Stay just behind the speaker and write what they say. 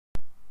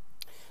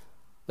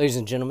Ladies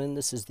and gentlemen,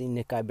 this is the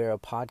Nick Ibarra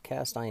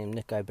podcast. I am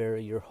Nick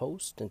Ibarra, your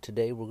host, and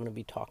today we're going to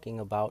be talking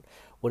about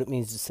what it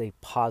means to stay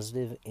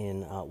positive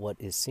in what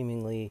is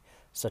seemingly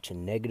such a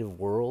negative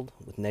world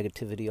with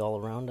negativity all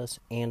around us,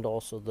 and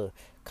also the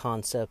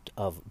concept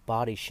of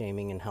body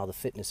shaming and how the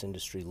fitness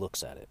industry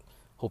looks at it.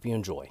 Hope you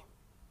enjoy.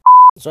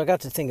 So I got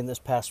to thinking this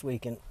past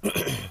week, and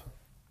I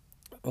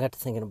got to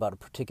thinking about a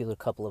particular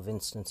couple of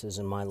instances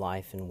in my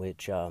life in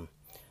which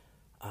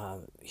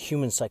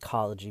human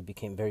psychology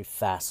became very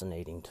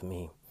fascinating to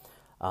me.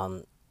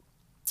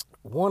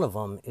 One of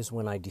them is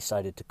when I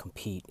decided to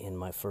compete in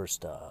my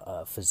first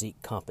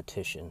physique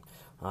competition.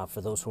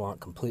 For those who aren't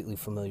completely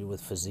familiar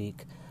with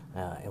physique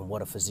and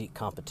what a physique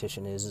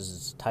competition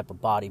is a type of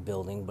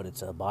bodybuilding, but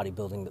it's a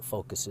bodybuilding that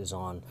focuses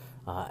on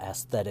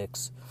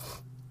aesthetics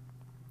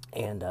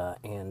and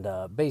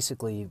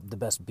basically the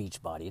best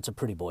beach body. It's a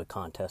pretty boy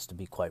contest, to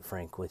be quite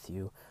frank with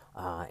you.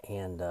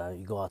 And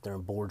you go out there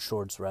in board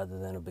shorts rather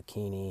than a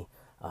bikini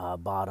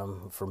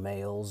bottom for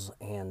males,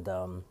 and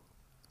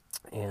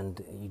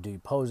you do your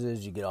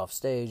poses, you get off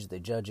stage, they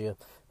judge you,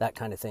 that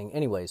kind of thing.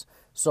 Anyways,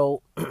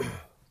 so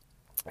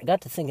I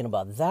got to thinking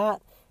about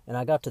that, and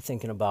I got to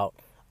thinking about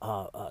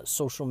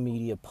social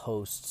media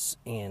posts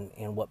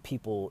and what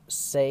people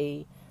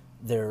say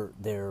their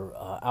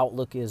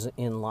outlook is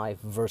in life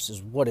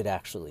versus what it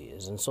actually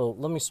is. And so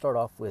let me start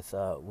off with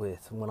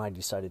when I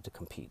decided to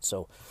compete.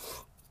 So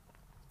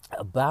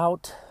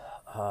about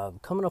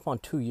coming up on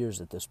 2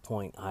 years at this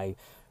point, I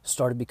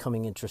started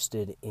becoming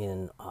interested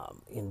in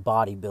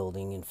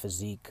bodybuilding, in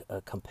physique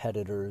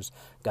competitors,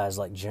 guys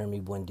like Jeremy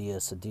Buendia,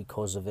 Sadiq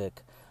Kozovic,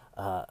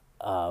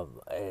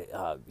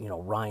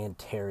 Ryan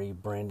Terry,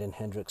 Brandon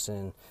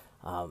Hendrickson,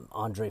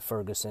 Andre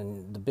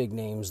Ferguson, the big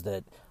names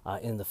that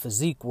in the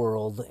physique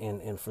world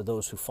and for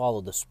those who follow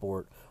the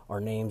sport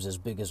are names as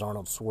big as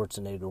Arnold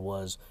Schwarzenegger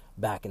was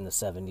back in the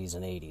 70s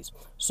and 80s.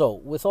 So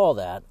with all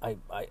that,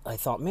 I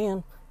thought,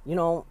 man,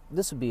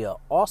 this would be an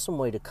awesome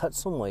way to cut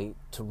some weight,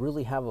 to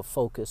really have a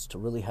focus, to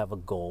really have a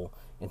goal,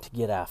 and to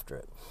get after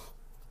it.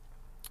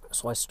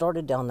 So I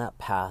started down that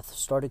path,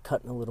 started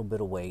cutting a little bit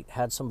of weight,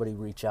 had somebody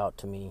reach out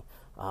to me,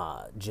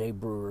 Jay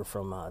Brewer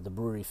from the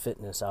Brewery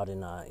Fitness out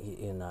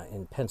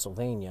in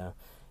Pennsylvania,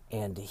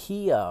 and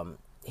he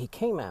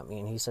came at me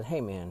and he said,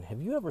 "Hey man,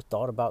 have you ever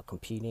thought about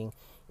competing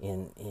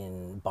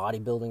in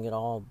bodybuilding at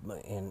all?"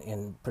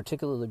 And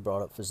particularly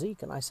brought up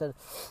physique. And I said,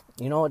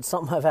 it's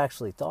something I've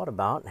actually thought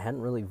about and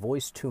hadn't really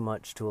voiced too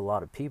much to a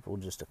lot of people,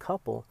 just a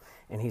couple.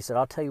 And he said,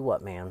 "I'll tell you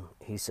what, man."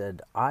 He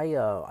said, I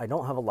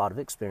don't have a lot of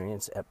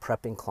experience at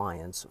prepping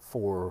clients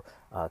for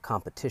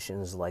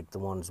competitions like the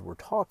ones we're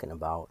talking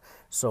about,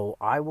 so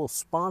I will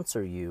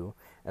sponsor you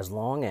as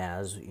long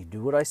as you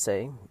do what I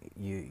say,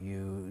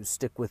 you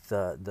stick with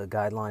the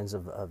guidelines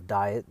of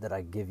diet that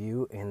I give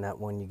you, and that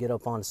when you get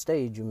up on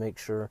stage, you make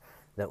sure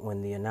that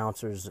when the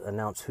announcers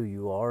announce who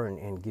you are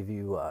and give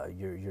you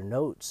your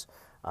notes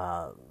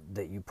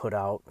that you put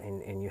out,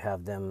 and you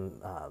have them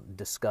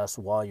discuss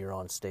while you're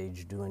on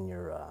stage doing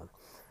your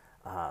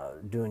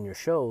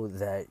show,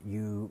 that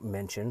you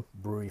mention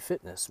Brewery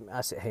Fitness. I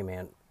said, "Hey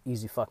man,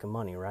 easy fucking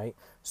money, right?"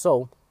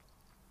 So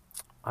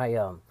I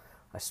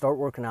start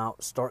working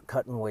out, start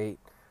cutting weight,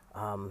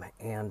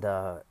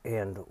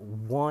 and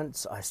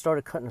once I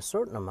started cutting a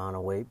certain amount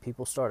of weight,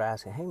 people started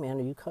asking, "Hey man,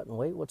 are you cutting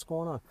weight? What's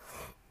going on?"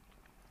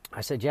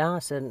 I said, "Yeah." I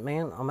said,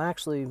 "Man, I'm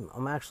actually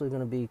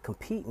going to be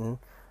competing."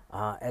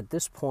 At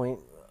this point,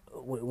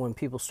 when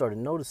people started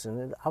noticing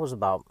it, I was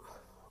about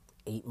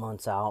 8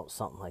 months out,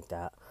 something like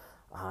that.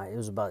 It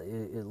was about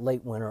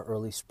late winter,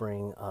 early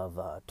spring of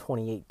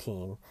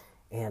 2018.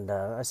 And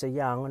I said,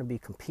 "Yeah, I'm going to be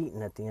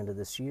competing at the end of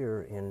this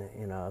year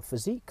in a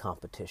physique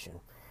competition."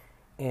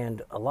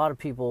 And a lot of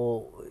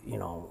people,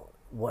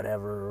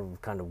 whatever,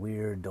 kind of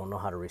weird, don't know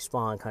how to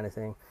respond kind of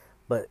thing.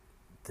 But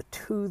the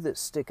two that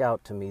stick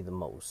out to me the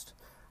most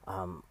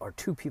are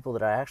two people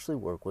that I actually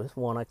work with.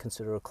 One I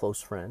consider a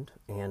close friend,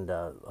 and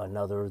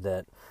another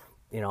that,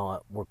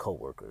 we're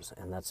coworkers.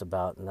 And that's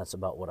about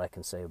what I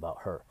can say about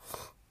her.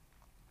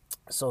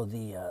 So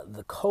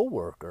the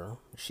coworker,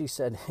 she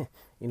said,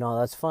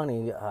 "That's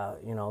funny,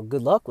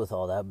 good luck with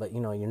all that, but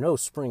you're no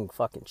spring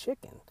fucking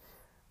chicken."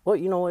 Well,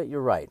 you know what?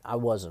 You're right. I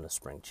wasn't a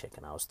spring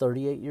chicken. I was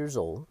 38 years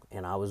old,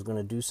 and I was going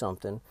to do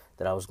something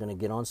that I was going to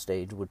get on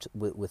stage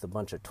with a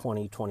bunch of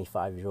 20,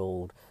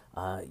 25-year-old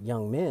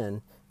young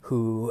men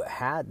who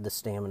had the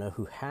stamina,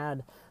 who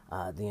had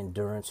the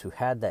endurance, who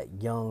had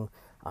that young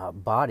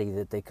body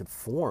that they could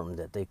form,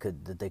 that they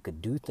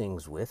could do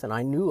things with. And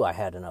I knew I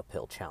had an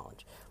uphill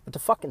challenge. But to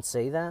fucking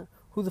say that,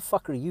 who the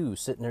fuck are you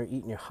sitting there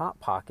eating your Hot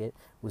Pocket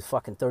with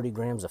fucking 30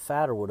 grams of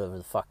fat or whatever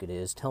the fuck it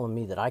is, telling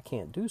me that I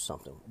can't do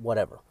something?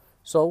 Whatever.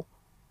 So,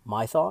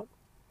 my thought,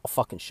 I'll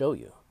fucking show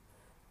you.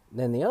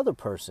 Then the other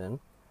person,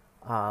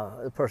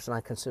 the person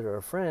I consider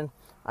a friend,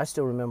 I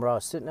still remember I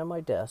was sitting at my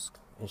desk,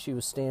 and she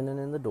was standing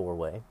in the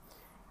doorway,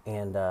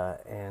 and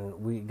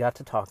we got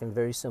to talking,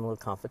 very similar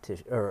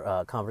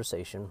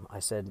conversation. I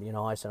said, I'm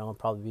gonna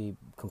probably be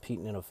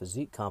competing in a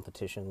physique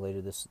competition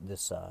later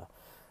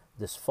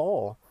this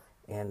fall,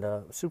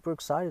 super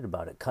excited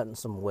about it. Cutting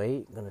some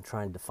weight, going to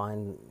try and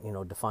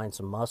define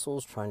some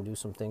muscles, try and do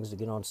some things to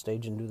get on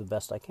stage and do the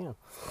best I can.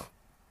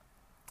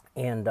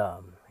 And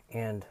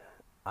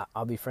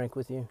I'll be frank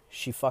with you,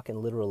 she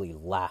fucking literally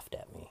laughed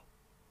at me.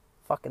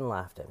 Fucking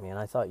laughed at me. And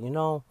I thought,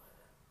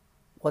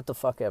 what the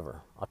fuck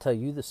ever. I'll tell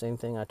you the same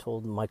thing I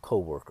told my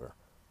coworker.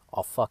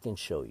 I'll fucking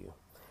show you.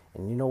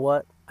 And you know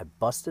what? I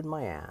busted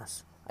my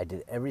ass. I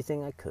did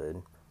everything I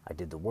could. I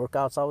did the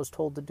workouts I was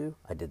told to do.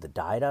 I did the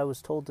diet I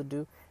was told to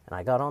do. And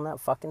I got on that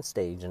fucking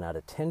stage, and out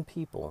of 10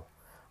 people,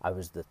 I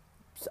was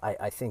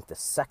I think the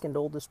second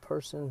oldest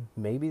person,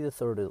 maybe the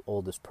third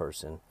oldest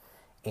person,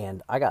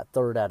 and I got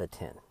third out of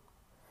 10.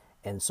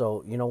 And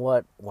so, you know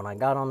what? When I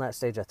got on that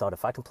stage, I thought,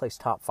 if I can place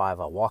top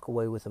 5, I'll walk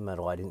away with a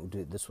medal. I didn't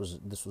do this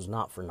was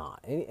not for naught.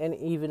 And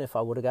even if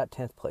I would have got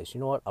 10th place, you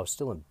know what? I was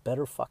still in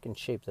better fucking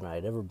shape than I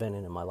had ever been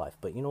in my life.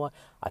 But you know what?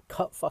 I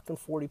cut fucking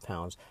 40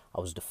 pounds.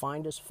 I was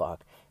defined as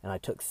fuck, and I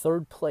took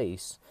third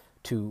place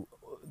to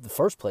the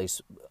first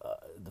place.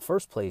 The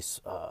first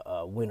place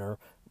winner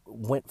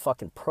went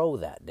fucking pro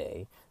that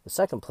day. The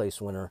second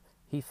place winner,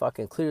 he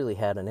fucking clearly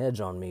had an edge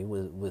on me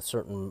with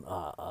certain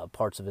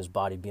parts of his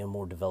body being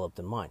more developed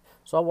than mine.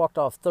 So I walked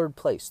off third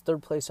place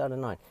out of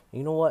 9. And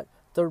you know what?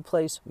 Third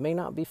place may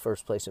not be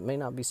first place, it may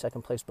not be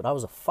second place, but I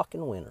was a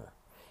fucking winner.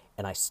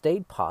 And I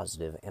stayed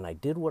positive, and I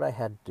did what I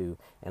had to do,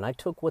 and I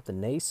took what the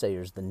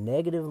naysayers, the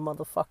negative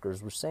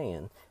motherfuckers were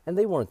saying, and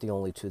they weren't the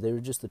only two, they were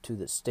just the two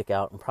that stick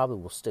out and probably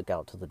will stick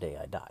out to the day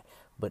I die.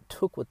 But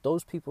took what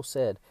those people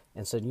said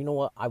and said, you know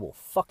what? I will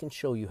fucking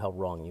show you how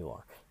wrong you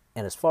are.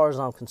 And as far as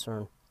I'm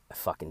concerned, I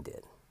fucking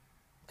did.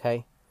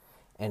 Okay?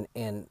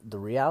 And the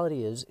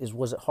reality is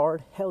was it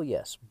hard? Hell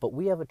yes. But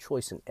we have a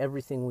choice in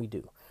everything we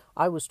do.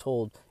 I was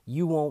told,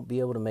 you won't be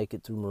able to make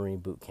it through Marine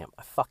Boot Camp.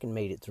 I fucking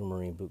made it through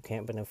Marine Boot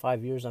Camp, and in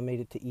 5 years I made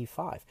it to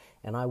E5.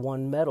 And I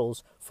won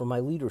medals for my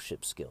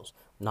leadership skills.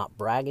 Not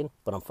bragging,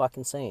 but I'm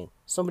fucking saying,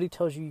 somebody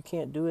tells you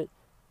can't do it,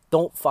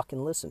 don't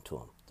fucking listen to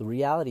them. The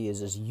reality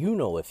is you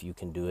know if you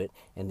can do it,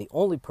 and the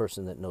only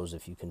person that knows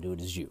if you can do it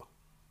is you.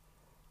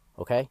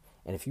 Okay?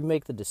 And if you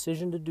make the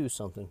decision to do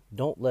something,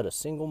 don't let a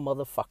single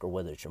motherfucker,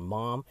 whether it's your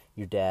mom,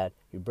 your dad,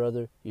 your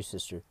brother, your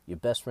sister, your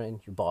best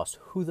friend, your boss,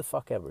 who the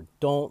fuck ever,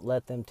 don't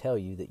let them tell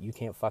you that you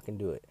can't fucking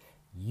do it.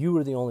 You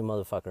are the only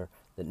motherfucker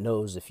that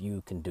knows if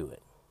you can do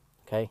it.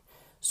 Okay?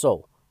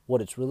 So,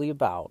 what it's really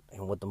about,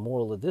 and what the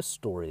moral of this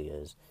story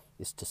is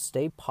to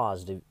stay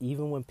positive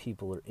even when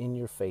people are in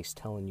your face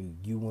telling you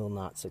you will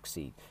not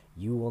succeed,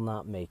 you will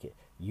not make it,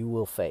 you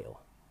will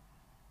fail.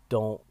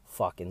 Don't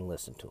fucking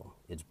listen to them.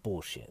 It's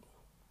bullshit.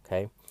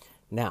 Okay?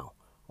 Now,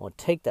 I want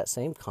to take that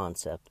same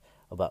concept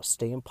about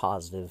staying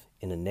positive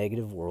in a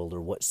negative world,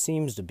 or what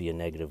seems to be a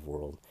negative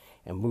world,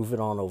 and move it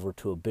on over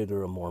to a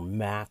bigger, a more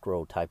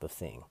macro type of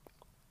thing.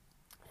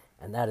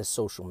 And that is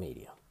social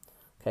media.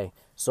 Okay?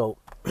 So,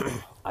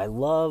 I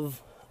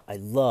love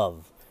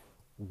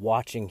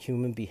watching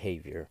human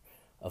behavior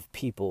of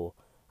people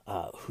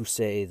who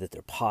say that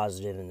they're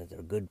positive and that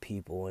they're good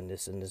people and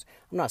this and this.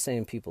 I'm not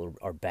saying people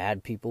are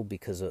bad people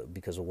because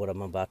of what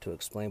I'm about to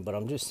explain, but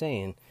I'm just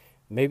saying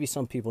maybe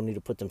some people need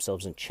to put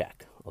themselves in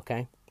check,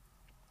 okay?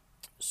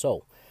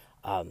 So,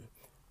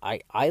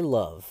 I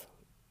love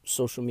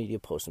social media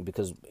posting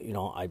because,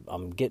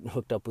 I'm getting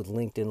hooked up with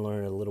LinkedIn,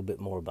 learning a little bit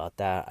more about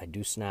that. I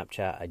do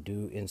Snapchat, I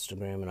do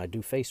Instagram, and I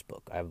do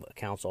Facebook. I have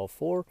accounts all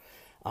 4.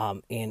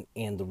 And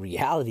the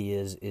reality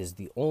is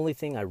the only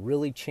thing I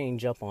really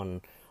change up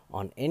on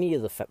any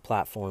of the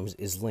platforms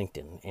is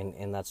LinkedIn,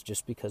 and that's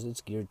just because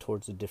it's geared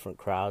towards a different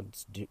crowd,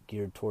 it's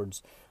geared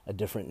towards a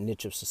different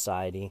niche of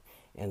society,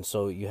 and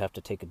so you have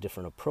to take a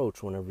different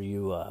approach whenever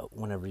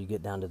you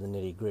get down to the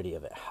nitty gritty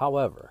of it.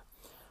 However,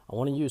 I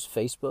want to use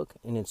Facebook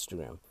and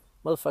Instagram.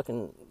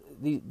 Motherfucking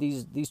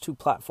these two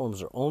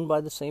platforms are owned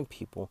by the same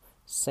people,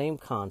 same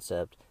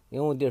concept. The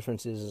only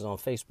difference is on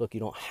Facebook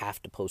you don't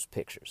have to post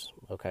pictures.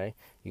 Okay,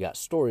 you got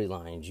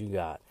storylines, you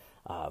got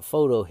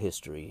photo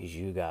histories,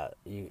 you got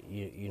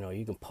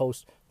you can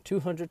post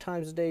 200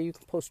 times a day, you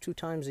can post 2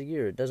 times a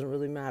year. It doesn't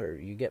really matter.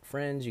 You get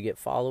friends, you get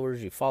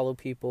followers, you follow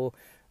people,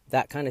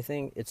 that kind of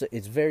thing.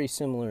 It's very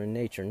similar in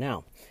nature.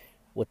 Now,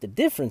 what the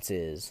difference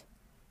is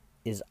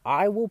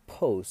I will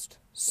post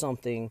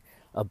something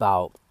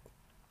about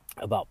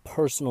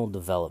personal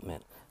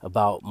development,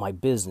 about my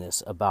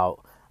business,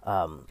 about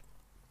a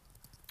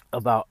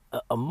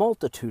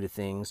multitude of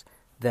things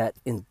that,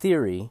 in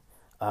theory,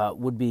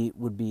 would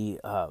be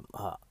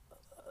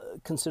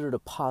considered a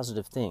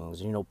positive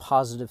things.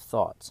 Positive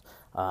thoughts,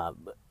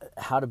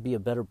 how to be a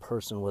better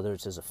person, whether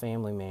it's as a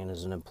family man,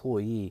 as an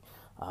employee,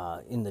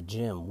 in the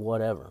gym,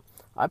 whatever.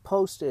 I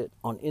post it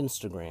on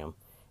Instagram,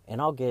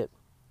 and I'll get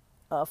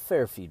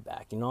fair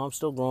feedback. I'm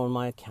still growing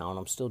my account,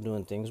 I'm still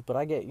doing things, but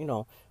I get,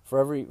 for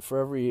every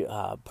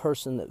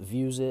person that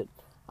views it,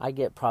 I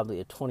get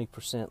probably a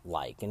 20%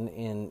 like. And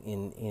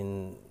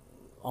in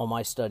all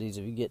my studies,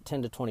 if you get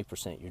 10 to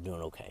 20%, you're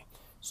doing okay.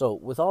 So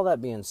with all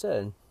that being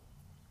said,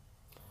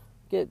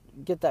 get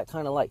that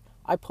kind of like.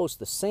 I post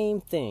the same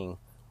thing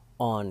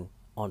on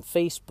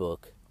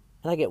Facebook,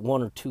 and I get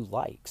 1 or 2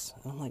 likes.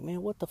 And I'm like,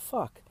 man, what the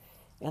fuck?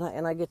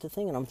 And I get to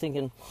thinking, I'm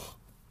thinking,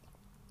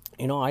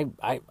 I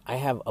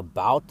have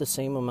about the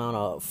same amount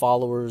of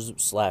followers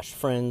 /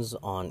 friends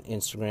on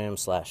Instagram /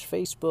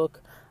 Facebook.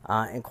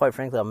 And quite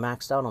frankly, I'm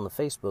maxed out on the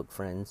Facebook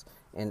friends.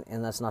 And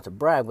that's not to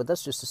brag, but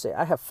that's just to say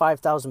I have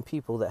 5,000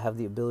 people that have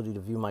the ability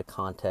to view my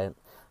content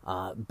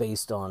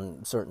based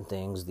on certain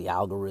things, the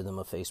algorithm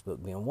of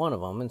Facebook being one of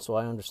them. And so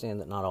I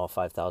understand that not all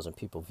 5,000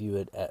 people view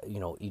it,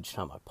 each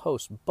time I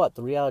post. But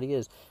the reality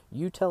is,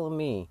 you telling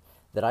me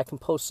that I can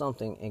post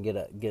something and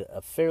get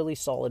a fairly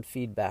solid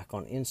feedback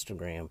on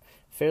Instagram,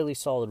 fairly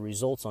solid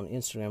results on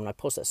Instagram, and I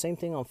post that same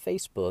thing on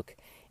Facebook,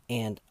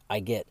 and I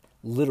get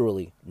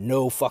literally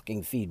no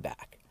fucking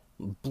feedback.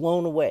 I'm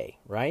blown away,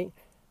 right?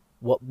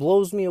 What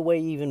blows me away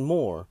even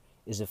more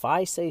is if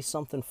I say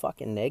something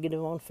fucking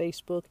negative on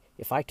Facebook,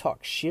 if I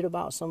talk shit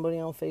about somebody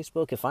on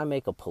Facebook, if I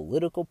make a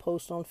political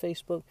post on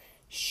Facebook,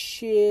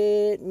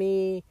 shit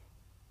me.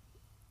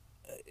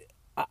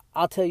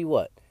 I'll tell you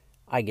what,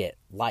 I get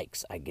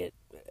likes, I get,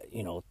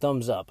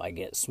 thumbs up, I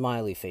get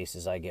smiley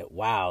faces, I get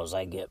wows,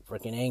 I get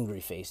freaking angry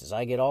faces,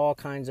 I get all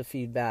kinds of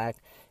feedback.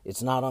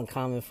 It's not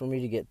uncommon for me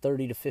to get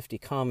 30 to 50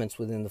 comments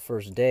within the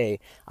first day.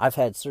 I've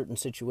had certain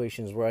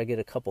situations where I get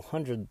a couple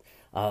hundred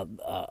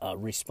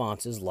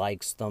responses,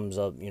 likes, thumbs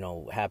up,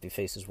 happy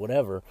faces,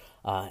 whatever,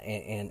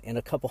 and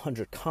a couple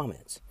hundred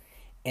comments.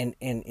 And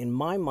in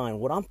my mind,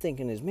 what I'm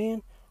thinking is,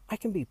 man, I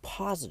can be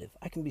positive.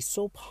 I can be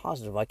so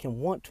positive. I can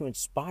want to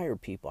inspire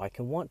people. I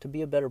can want to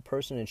be a better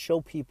person and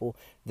show people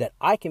that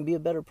I can be a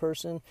better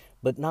person.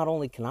 But not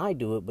only can I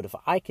do it, but if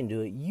I can do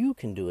it, you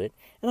can do it.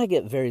 And I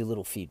get very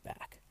little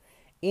feedback.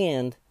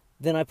 And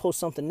then I post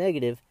something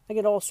negative, I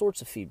get all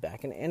sorts of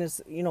feedback. And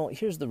it's,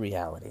 here's the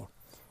reality.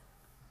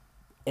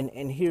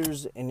 And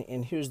here's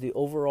the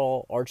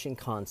overall arching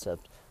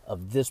concept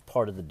of this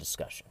part of the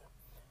discussion.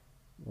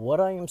 What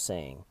I am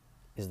saying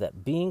is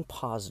that being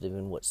positive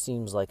in what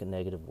seems like a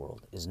negative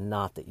world is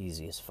not the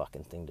easiest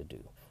fucking thing to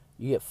do.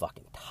 You get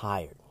fucking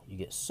tired. You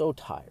get so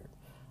tired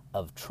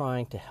of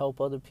trying to help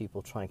other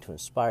people, trying to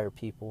inspire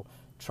people,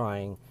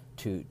 trying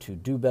to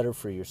do better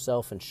for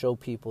yourself and show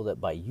people that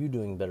by you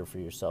doing better for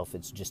yourself,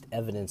 it's just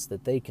evidence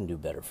that they can do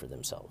better for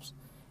themselves.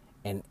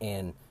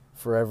 And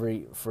for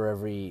every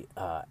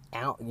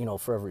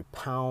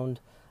pound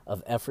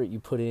of effort you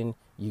put in,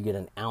 you get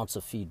an ounce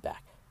of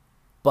feedback.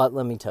 But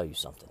let me tell you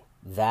something.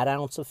 That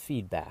ounce of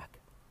feedback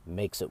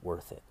makes it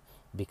worth it,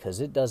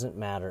 because it doesn't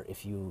matter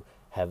if you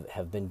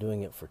have been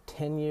doing it for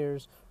 10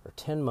 years or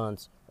 10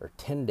 months or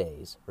 10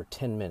 days or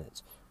 10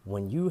 minutes.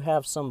 When you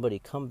have somebody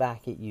come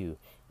back at you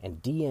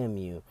and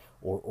DM you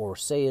or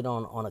say it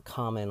on a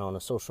comment on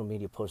a social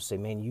media post, say,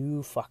 man,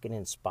 you fucking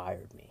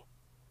inspired me.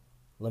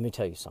 Let me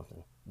tell you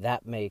something.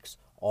 That makes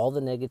all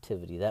the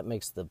negativity, that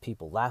makes the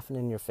people laughing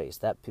in your face,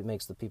 that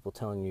makes the people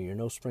telling you you're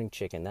no spring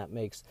chicken, that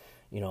makes,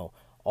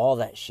 all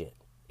that shit.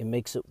 It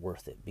makes it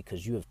worth it,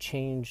 because you have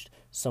changed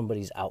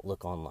somebody's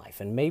outlook on life.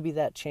 And maybe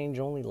that change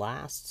only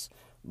lasts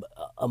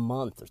a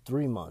month or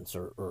 3 months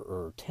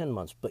or 10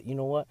 months. But you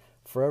know what?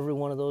 For every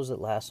one of those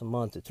that lasts a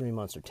month or 3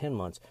 months or 10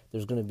 months,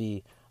 there's going to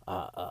be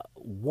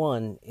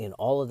one in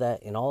all of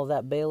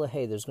that bale of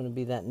hay. There's going to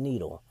be that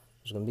needle.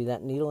 There's going to be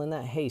that needle in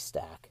that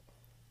haystack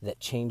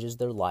that changes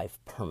their life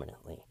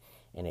permanently.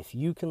 And if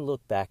you can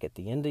look back at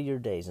the end of your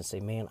days and say,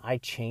 man, I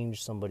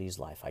changed somebody's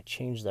life, I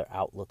changed their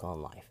outlook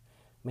on life,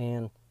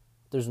 man,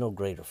 there's no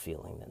greater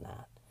feeling than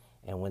that.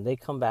 And when they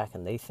come back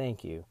and they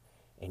thank you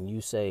and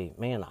you say,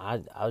 man,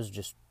 I was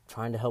just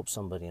trying to help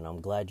somebody and I'm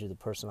glad you're the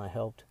person I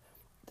helped,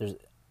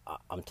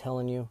 I'm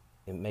telling you,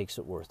 it makes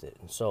it worth it.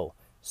 And so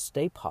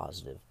stay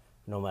positive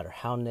no matter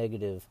how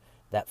negative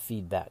that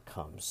feedback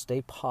comes.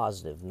 Stay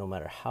positive no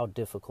matter how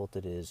difficult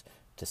it is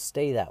to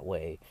stay that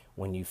way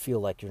when you feel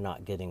like you're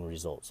not getting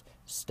results.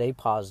 Stay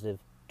positive,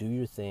 do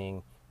your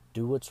thing,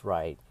 do what's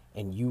right,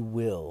 and you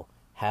will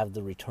have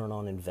the return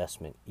on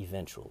investment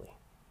eventually.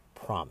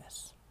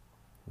 Promise.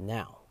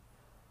 Now,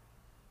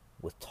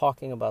 with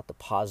talking about the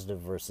positive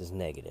versus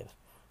negative,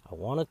 I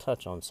want to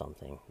touch on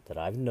something that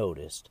I've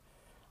noticed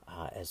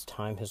as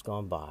time has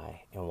gone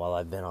by and while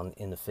I've been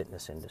in the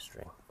fitness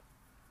industry.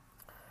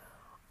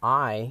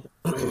 I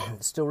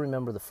still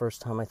remember the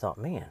first time I thought,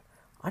 man,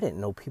 I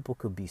didn't know people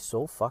could be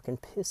so fucking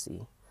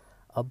pissy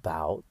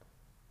about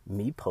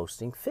me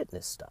posting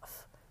fitness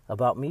stuff,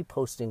 about me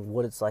posting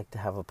what it's like to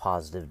have a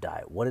positive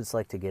diet, what it's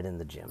like to get in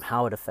the gym,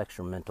 how it affects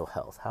your mental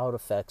health, how it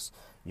affects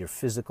your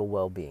physical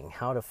well-being,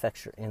 how it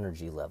affects your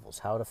energy levels,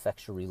 how it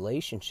affects your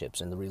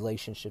relationships and the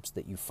relationships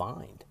that you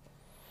find.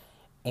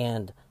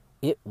 And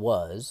it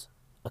was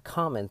a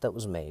comment that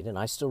was made, and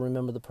I still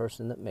remember the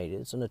person that made it.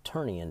 It's an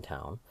attorney in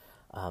town,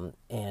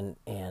 and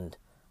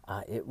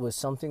it was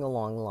something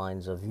along the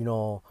lines of,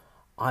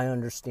 I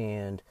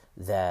understand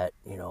that,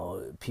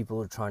 people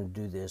are trying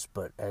to do this,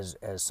 but as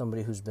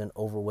somebody who's been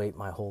overweight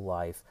my whole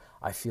life,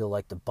 I feel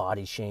like the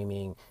body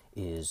shaming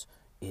is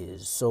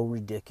so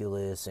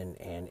ridiculous, and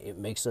it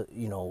makes,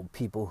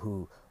 people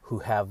who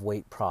have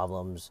weight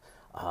problems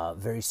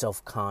very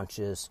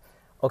self-conscious.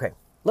 Okay,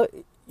 look,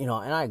 and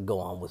I go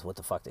on with what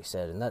the fuck they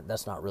said, and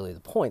that's not really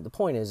the point. The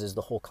point is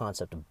the whole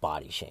concept of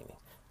body shaming.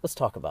 Let's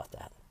talk about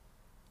that.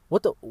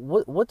 What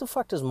the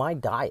fuck does my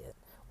diet?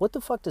 What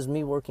the fuck does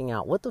me working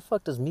out? What the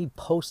fuck does me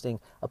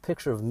posting a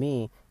picture of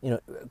me,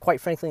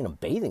 quite frankly, in a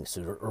bathing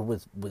suit or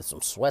with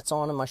some sweats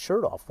on and my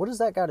shirt off? What does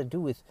that got to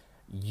do with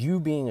you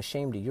being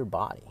ashamed of your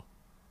body?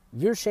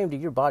 If you're ashamed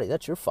of your body,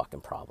 that's your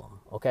fucking problem,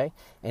 okay?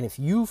 And if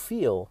you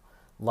feel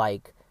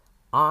like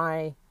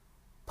I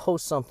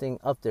post something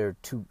up there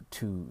to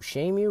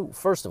shame you,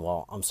 first of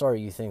all, I'm sorry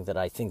you think that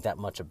I think that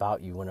much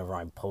about you whenever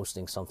I'm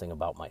posting something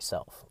about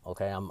myself,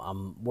 okay?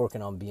 I'm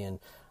working on being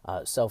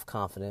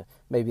self-confident,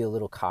 maybe a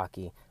little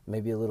cocky,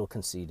 maybe a little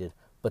conceited,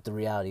 but the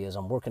reality is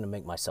I'm working to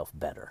make myself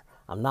better.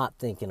 I'm not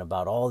thinking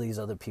about all these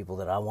other people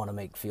that I want to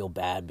make feel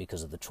bad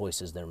because of the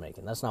choices they're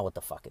making. That's not what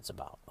the fuck it's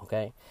about,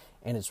 okay?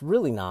 And it's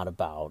really not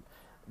about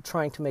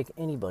trying to make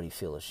anybody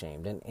feel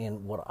ashamed.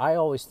 And what I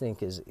always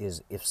think is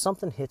if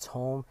something hits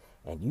home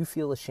and you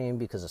feel ashamed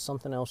because of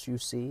something else you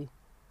see,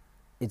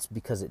 it's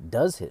because it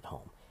does hit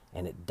home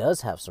and it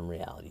does have some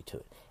reality to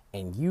it.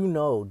 And you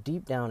know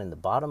deep down in the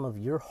bottom of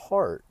your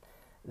heart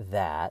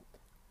that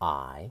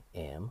I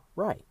am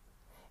right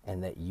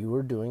and that you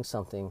are doing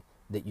something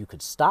that you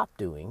could stop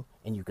doing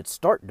and you could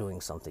start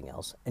doing something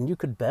else and you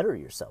could better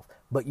yourself,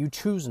 but you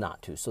choose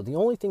not to. So the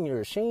only thing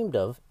you're ashamed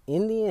of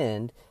in the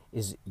end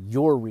is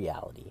your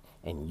reality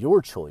and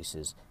your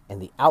choices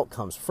and the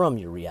outcomes from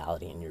your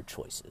reality and your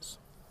choices.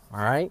 All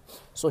right?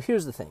 So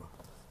here's the thing.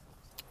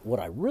 What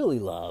I really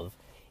love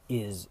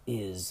is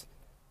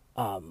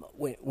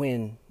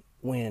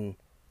when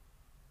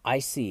I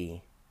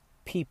see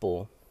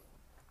people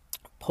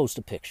post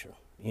a picture,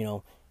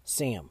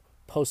 Sam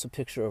posts a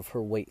picture of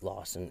her weight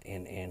loss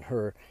and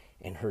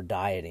her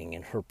dieting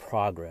and her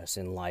progress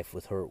in life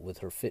with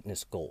her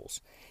fitness goals.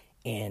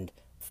 And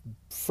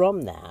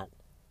from that,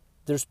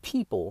 there's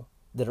people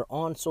that are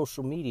on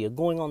social media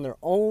going on their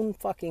own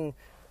fucking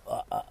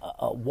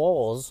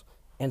walls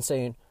and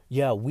saying,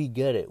 yeah, we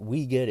get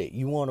it.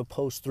 You want to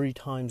post 3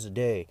 times a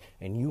day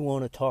and you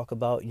want to talk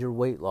about your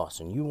weight loss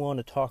and you want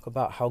to talk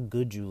about how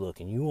good you look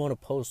and you want to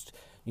post,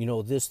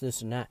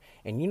 this and that.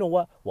 And you know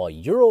what? While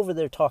you're over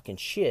there talking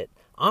shit,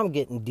 I'm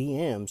getting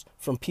DMs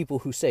from people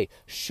who say,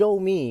 show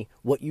me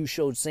what you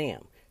showed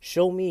Sam.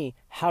 Show me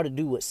how to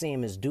do what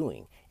Sam is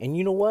doing. And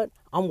you know what?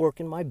 I'm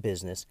working my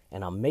business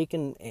and I'm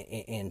making,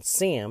 and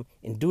Sam,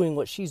 in doing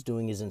what she's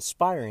doing, is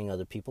inspiring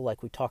other people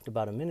like we talked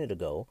about a minute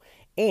ago.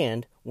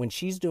 And when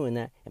she's doing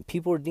that and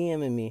people are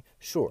DMing me,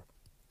 sure,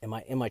 am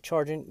I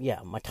charging?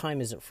 Yeah, my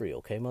time isn't free,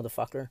 okay,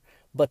 motherfucker?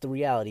 But the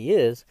reality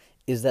is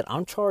that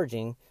I'm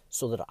charging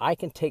so that I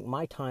can take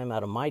my time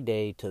out of my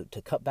day to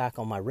cut back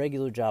on my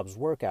regular job's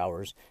work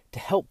hours to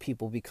help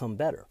people become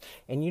better.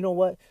 And you know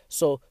what?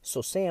 So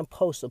Sam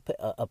posts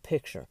a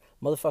picture.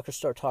 Motherfuckers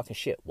start talking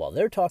shit. While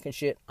they're talking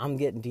shit, I'm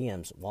getting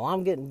DMs. While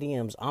I'm getting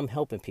DMs, I'm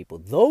helping people.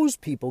 Those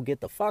people get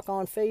the fuck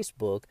on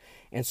Facebook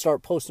and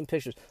start posting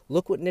pictures.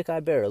 Look what Nick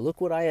Ibarra, look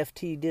what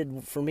IFT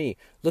did for me.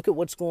 Look at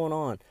what's going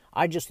on.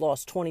 I just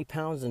lost 20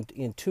 pounds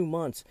in 2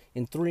 months,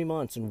 in 3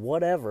 months, and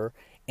whatever.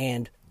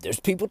 And there's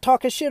people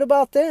talking shit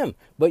about them.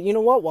 But you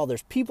know what? While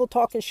there's people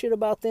talking shit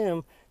about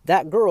them,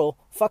 that girl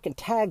fucking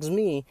tags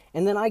me,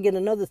 and then I get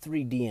another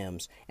 3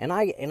 DMs. And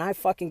I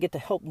fucking get to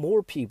help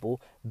more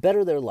people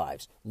better their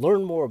lives,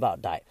 learn more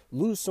about diet,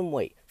 lose some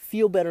weight,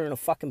 feel better in a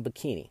fucking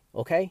bikini,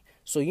 okay?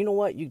 So you know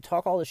what? You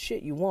talk all the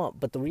shit you want,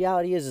 but the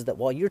reality is that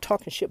while you're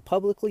talking shit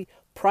publicly,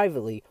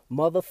 privately,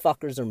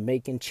 motherfuckers are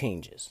making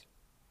changes,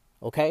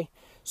 okay?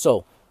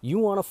 So you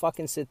want to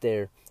fucking sit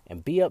there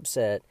and be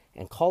upset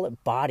and call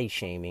it body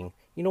shaming.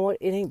 You know what?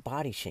 It ain't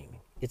body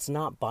shaming. It's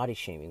not body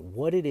shaming.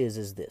 What it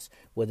is this.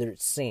 Whether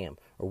it's Sam,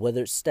 or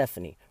whether it's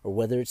Stephanie, or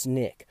whether it's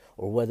Nick,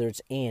 or whether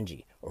it's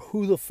Angie, or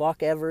who the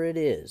fuck ever it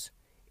is,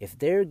 if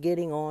they're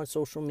getting on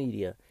social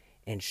media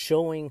and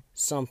showing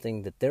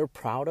something that they're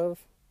proud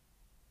of,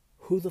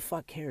 who the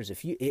fuck cares?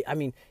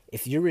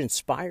 If you're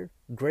inspired,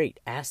 great.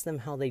 Ask them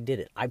how they did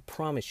it. I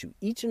promise you,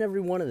 each and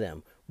every one of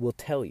them will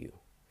tell you,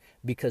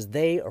 because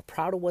they are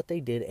proud of what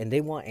they did and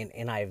they want,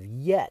 and I have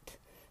yet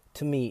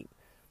to meet,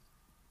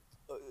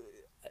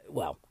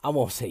 well, I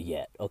won't say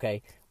yet,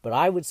 okay? But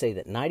I would say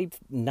that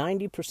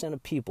 90%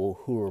 of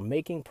people who are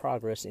making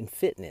progress in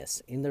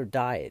fitness, in their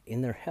diet,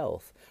 in their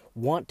health,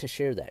 want to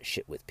share that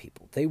shit with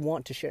people. They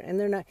want to share, and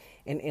they're not,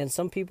 and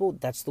some people,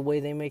 that's the way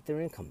they make their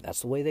income.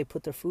 That's the way they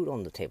put their food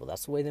on the table.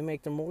 That's the way they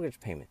make their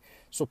mortgage payment.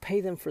 So pay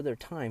them for their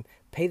time,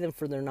 pay them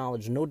for their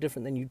knowledge, no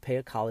different than you'd pay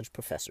a college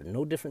professor,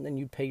 no different than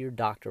you'd pay your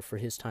doctor for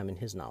his time and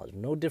his knowledge,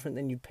 no different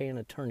than you'd pay an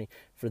attorney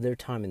for their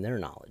time and their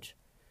knowledge.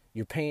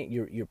 You're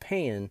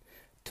paying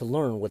to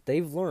learn what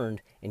they've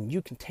learned, and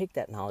you can take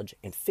that knowledge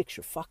and fix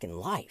your fucking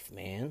life,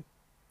 man.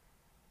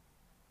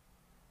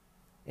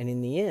 And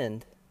in the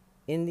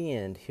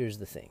end, here's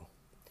the thing.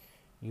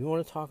 You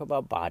want to talk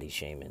about body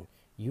shaming,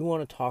 you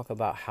want to talk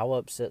about how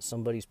upset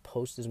somebody's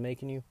post is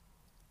making you,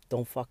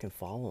 don't fucking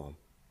follow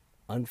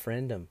them.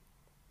 Unfriend them.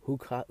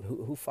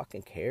 Who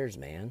fucking cares,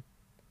 man?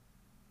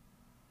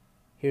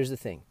 Here's the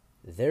thing.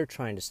 They're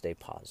trying to stay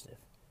positive.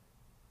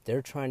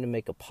 They're trying to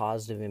make a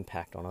positive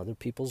impact on other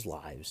people's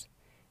lives,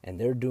 and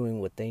they're doing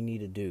what they need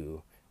to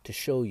do to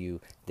show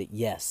you that,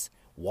 yes,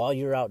 while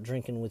you're out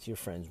drinking with your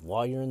friends,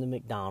 while you're in the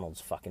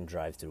McDonald's fucking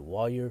drive-thru,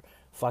 while you're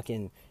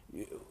fucking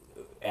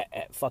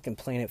at fucking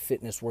Planet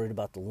Fitness worried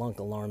about the lunk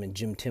alarm and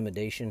gym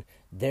intimidation,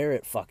 they're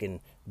at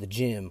fucking the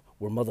gym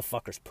where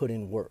motherfuckers put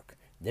in work.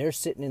 They're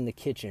sitting in the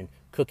kitchen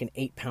cooking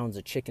 8 pounds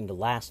of chicken to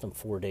last them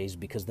 4 days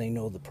because they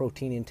know the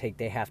protein intake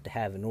they have to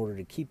have in order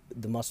to keep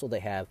the muscle they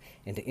have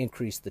and to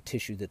increase the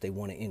tissue that they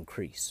want to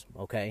increase,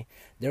 okay?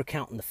 They're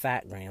counting the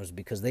fat grams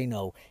because they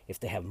know if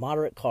they have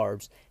moderate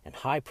carbs and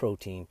high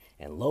protein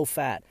and low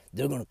fat,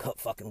 they're going to cut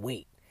fucking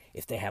weight.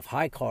 If they have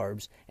high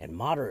carbs and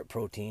moderate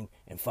protein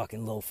and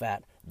fucking low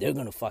fat, they're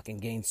going to fucking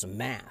gain some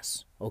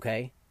mass,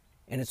 okay?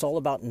 And it's all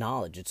about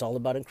knowledge. It's all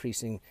about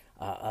increasing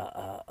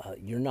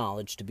your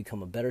knowledge to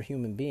become a better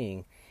human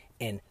being.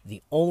 And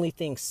the only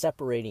thing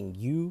separating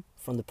you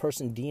from the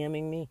person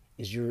DMing me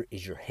is your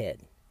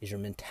head, is your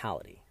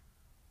mentality.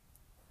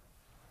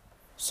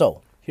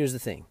 So, here's the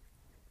thing.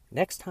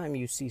 Next time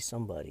you see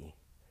somebody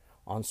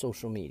on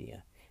social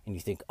media and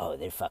you think, oh,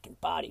 they're fucking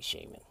body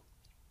shaming,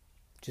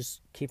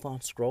 just keep on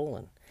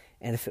scrolling.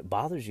 And if it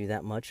bothers you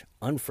that much,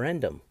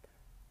 unfriend them,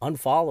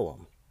 unfollow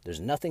them.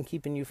 There's nothing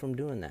keeping you from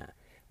doing that.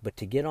 But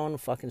to get on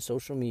fucking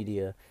social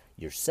media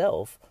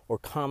yourself or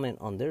comment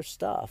on their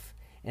stuff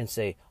and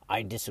say,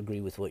 I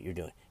disagree with what you're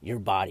doing, you're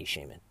body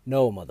shaming.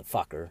 No,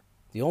 motherfucker.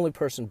 The only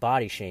person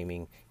body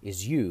shaming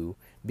is you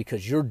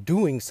because you're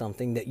doing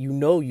something that you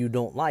know you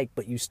don't like,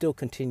 but you still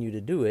continue to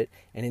do it.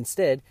 And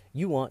instead,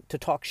 you want to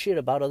talk shit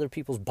about other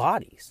people's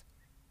bodies.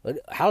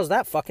 How's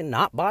that fucking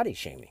not body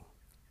shaming?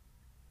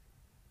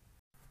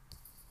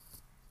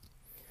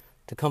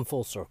 To come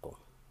full circle.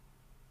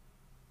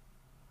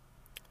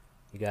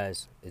 You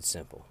guys, it's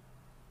simple.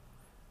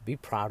 Be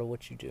proud of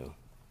what you do.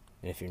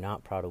 And if you're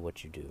not proud of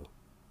what you do,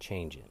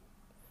 change it.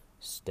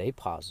 Stay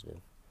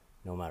positive,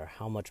 no matter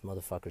how much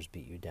motherfuckers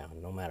beat you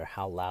down, no matter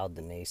how loud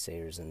the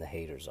naysayers and the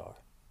haters are.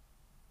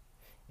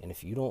 And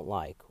if you don't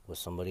like what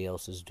somebody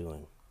else is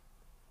doing,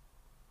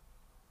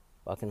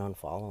 fucking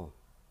unfollow them.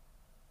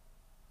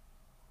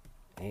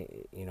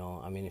 Hey, you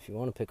know, I mean, if you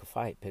want to pick a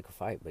fight, pick a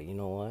fight. But you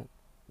know what?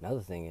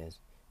 Another thing is,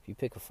 if you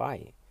pick a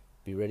fight,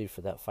 be ready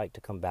for that fight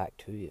to come back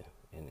to you.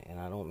 And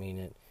I don't mean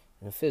it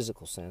in a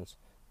physical sense,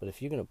 but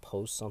if you're going to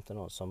post something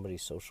on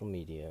somebody's social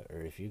media,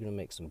 or if you're going to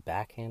make some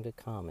backhanded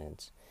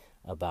comments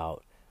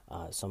about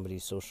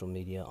somebody's social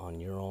media on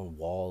your own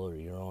wall or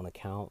your own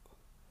account,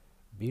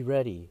 be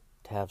ready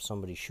to have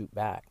somebody shoot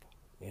back.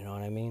 You know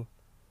what I mean?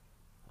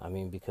 I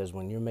mean, because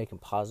when you're making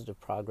positive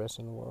progress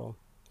in the world,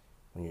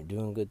 when you're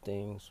doing good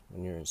things,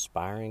 when you're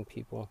inspiring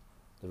people,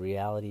 the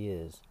reality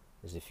is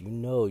if you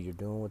know you're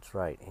doing what's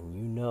right and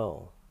you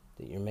know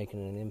that you're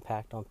making an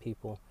impact on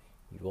people,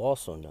 you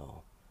also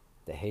know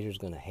the hater's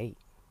going to hate.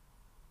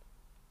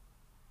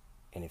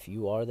 And if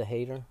you are the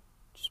hater,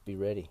 just be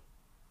ready.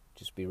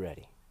 Just be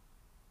ready.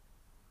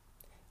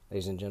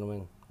 Ladies and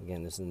gentlemen,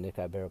 again, this is the Nick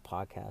Ibarra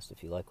Podcast.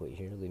 If you like what you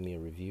hear, leave me a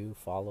review,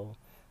 follow,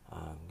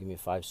 give me a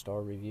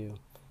 5-star review,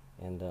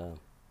 and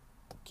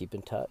keep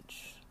in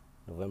touch.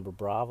 November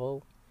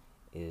Bravo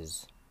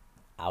is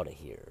out of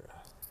here.